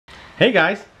Hey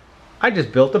guys, I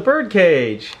just built a bird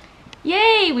cage.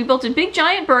 Yay, we built a big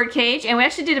giant bird cage and we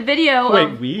actually did a video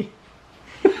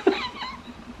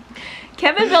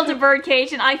Kevin built a bird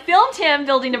cage and I filmed him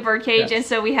building a bird cage, yes. And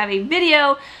so we have a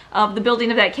video of the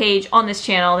building of that cage on this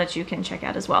channel that you can check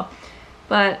out as well.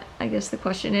 But I guess the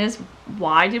question is,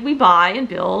 why did we buy and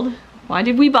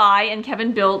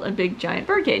Kevin build a big giant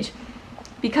bird cage?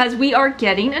 Because we are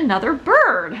getting another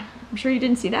bird. I'm sure you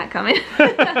didn't see that coming.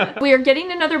 We are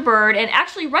getting another bird, and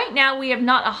actually right now we have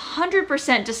not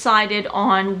 100% decided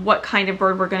on what kind of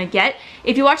bird we're gonna get.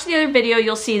 If you watch the other video,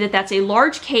 you'll see that that's a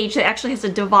large cage that actually has a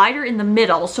divider in the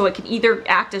middle, so it can either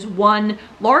act as one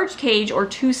large cage or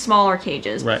two smaller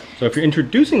cages. Right, so if you're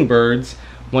introducing birds,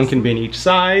 one can be on each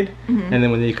side, and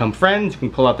then when they become friends, you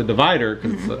can pull out the divider,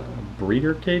 because it's a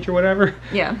breeder cage or whatever.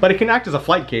 Yeah. But it can act as a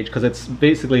flight cage because it's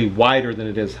basically wider than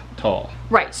it is tall.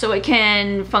 Right, so it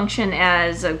can function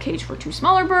as a cage for two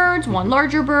smaller birds, one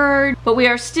larger bird, but we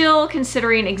are still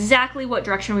considering exactly what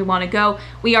direction we want to go.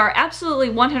 We are absolutely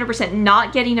 100%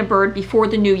 not getting a bird before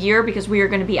the new year because we are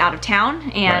going to be out of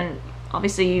town, and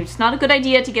obviously it's not a good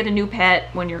idea to get a new pet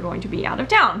when you're going to be out of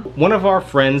town. One of our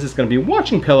friends is going to be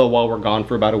watching Pillow while we're gone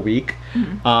for about a week.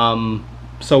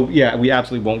 So yeah, we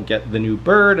absolutely won't get the new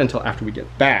bird until after we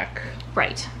get back.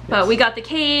 Right, yes. But we got the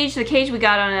cage. The cage we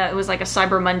got on it was like a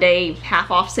Cyber Monday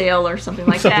half off sale or something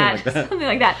like that. Something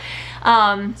like that.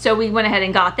 So we went ahead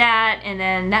and got that, and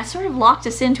then that sort of locked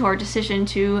us into our decision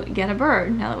to get a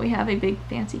bird now that we have a big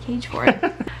fancy cage for it.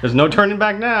 There's no turning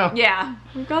back now. Yeah,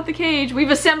 we've got the cage.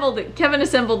 We've assembled it. Kevin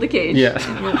assembled the cage. Yeah.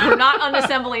 We're not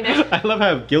unassembling it. I love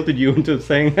how I've guilted you into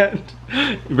saying that.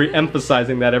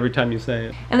 Re-emphasizing that every time you say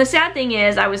it. And the sad thing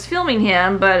is, I was filming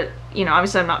him, but you know,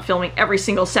 obviously I'm not filming every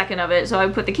single second of it, so I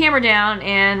would put the camera down,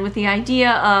 and with the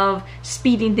idea of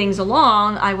speeding things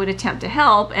along, I would attempt to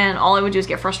help, and all I would do is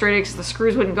get frustrated because the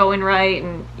screws wouldn't go in right,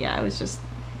 and yeah, it was just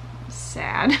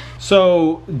sad.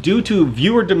 So, due to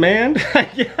viewer demand, I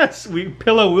guess,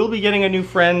 Pillow will be getting a new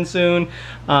friend soon.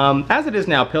 As it is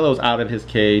now, Pillow's out of his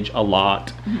cage a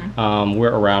lot.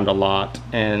 We're around a lot,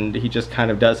 and he just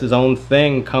kind of does his own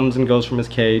thing, comes and goes from his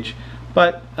cage.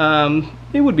 But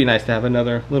it would be nice to have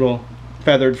another little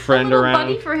feathered friend around.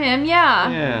 Buddy for him, yeah.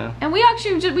 Yeah. And we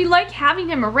actually we like having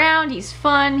him around. He's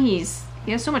fun. He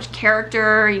has so much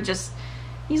character.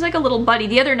 He's like a little buddy.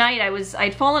 The other night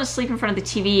I'd fallen asleep in front of the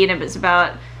TV, and it was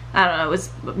about, I don't know, it was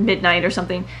midnight or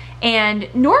something. And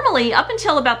normally, up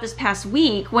until about this past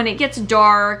week, when it gets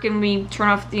dark and we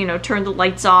turn the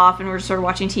lights off and we're sort of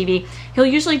watching TV, he'll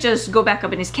usually just go back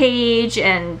up in his cage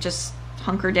and just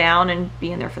hunker down and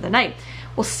be in there for the night.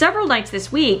 Well, several nights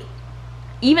this week,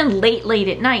 even late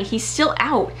at night, he's still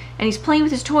out and he's playing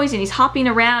with his toys and he's hopping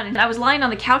around, and I was lying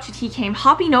on the couch and he came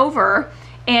hopping over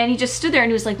and he just stood there and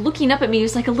he was like looking up at me. He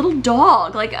was like a little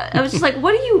dog. Like, I was just like,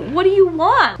 what do you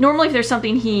want? Normally if there's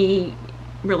something he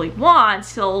really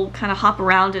wants, he'll kind of hop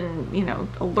around and, you know,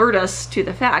 alert us to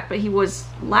the fact, but he was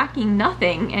lacking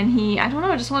nothing, and I don't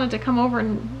know, I just wanted to come over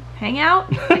and hang out,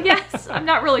 I guess. I'm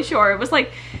not really sure. It was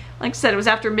like I said, it was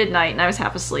after midnight and I was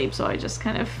half asleep, so I just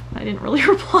I didn't really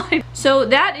reply. So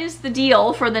that is the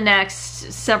deal for the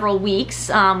next several weeks.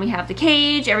 We have the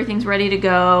cage, everything's ready to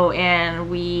go, and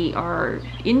we are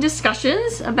in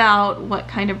discussions about what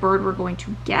kind of bird we're going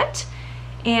to get.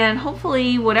 And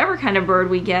hopefully, whatever kind of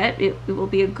bird we get, it will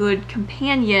be a good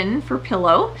companion for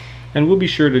Pillow. And we'll be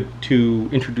sure to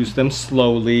introduce them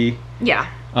slowly. Yeah.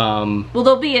 Well,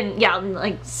 they'll be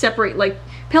in, separate,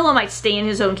 Pillow might stay in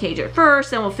his own cage at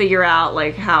first, then we'll figure out,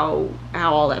 how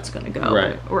all that's gonna go.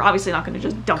 Right. We're obviously not gonna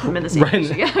just dump them in the same cage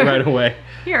together. Right away.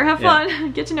 Here, have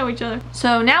fun. Get to know each other.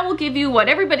 So now we'll give you what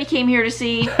everybody came here to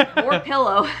see, more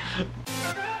Pillow.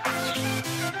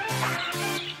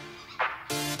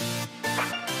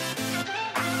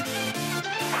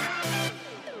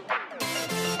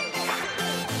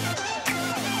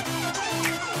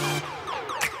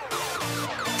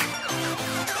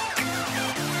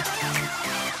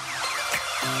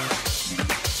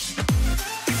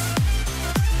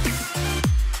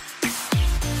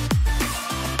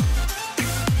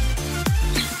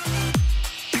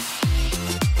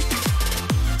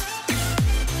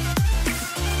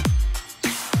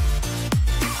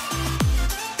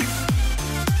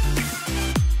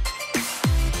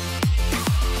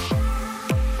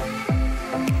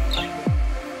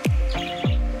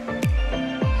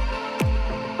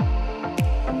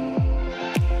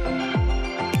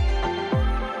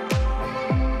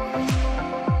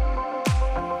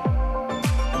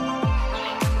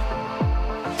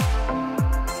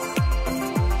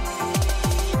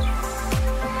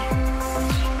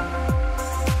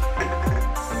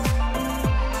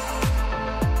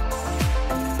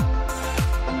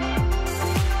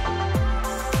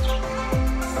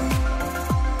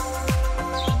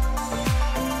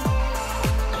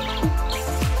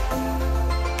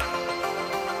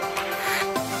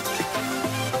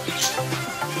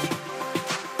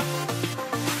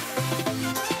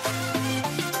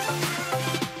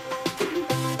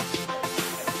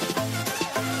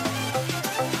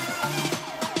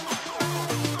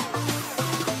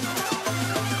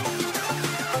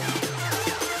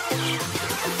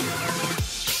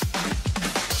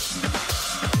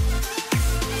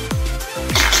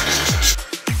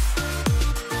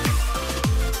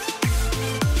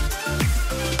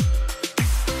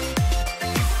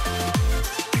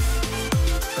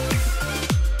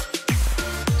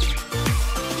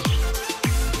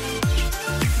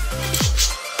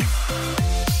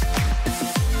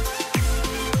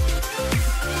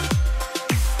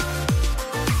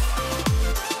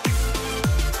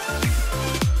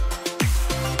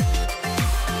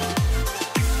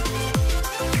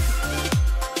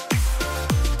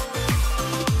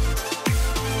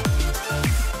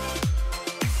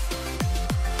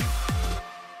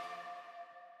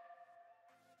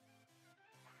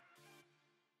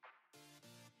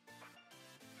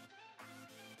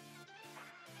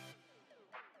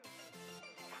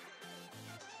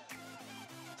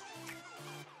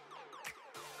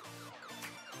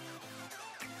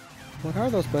 What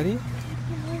are those, buddy?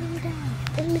 Baby morning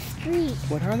dogs in the street.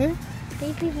 What are they?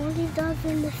 Baby morning dogs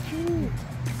in the street.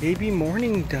 Baby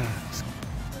mourning doves.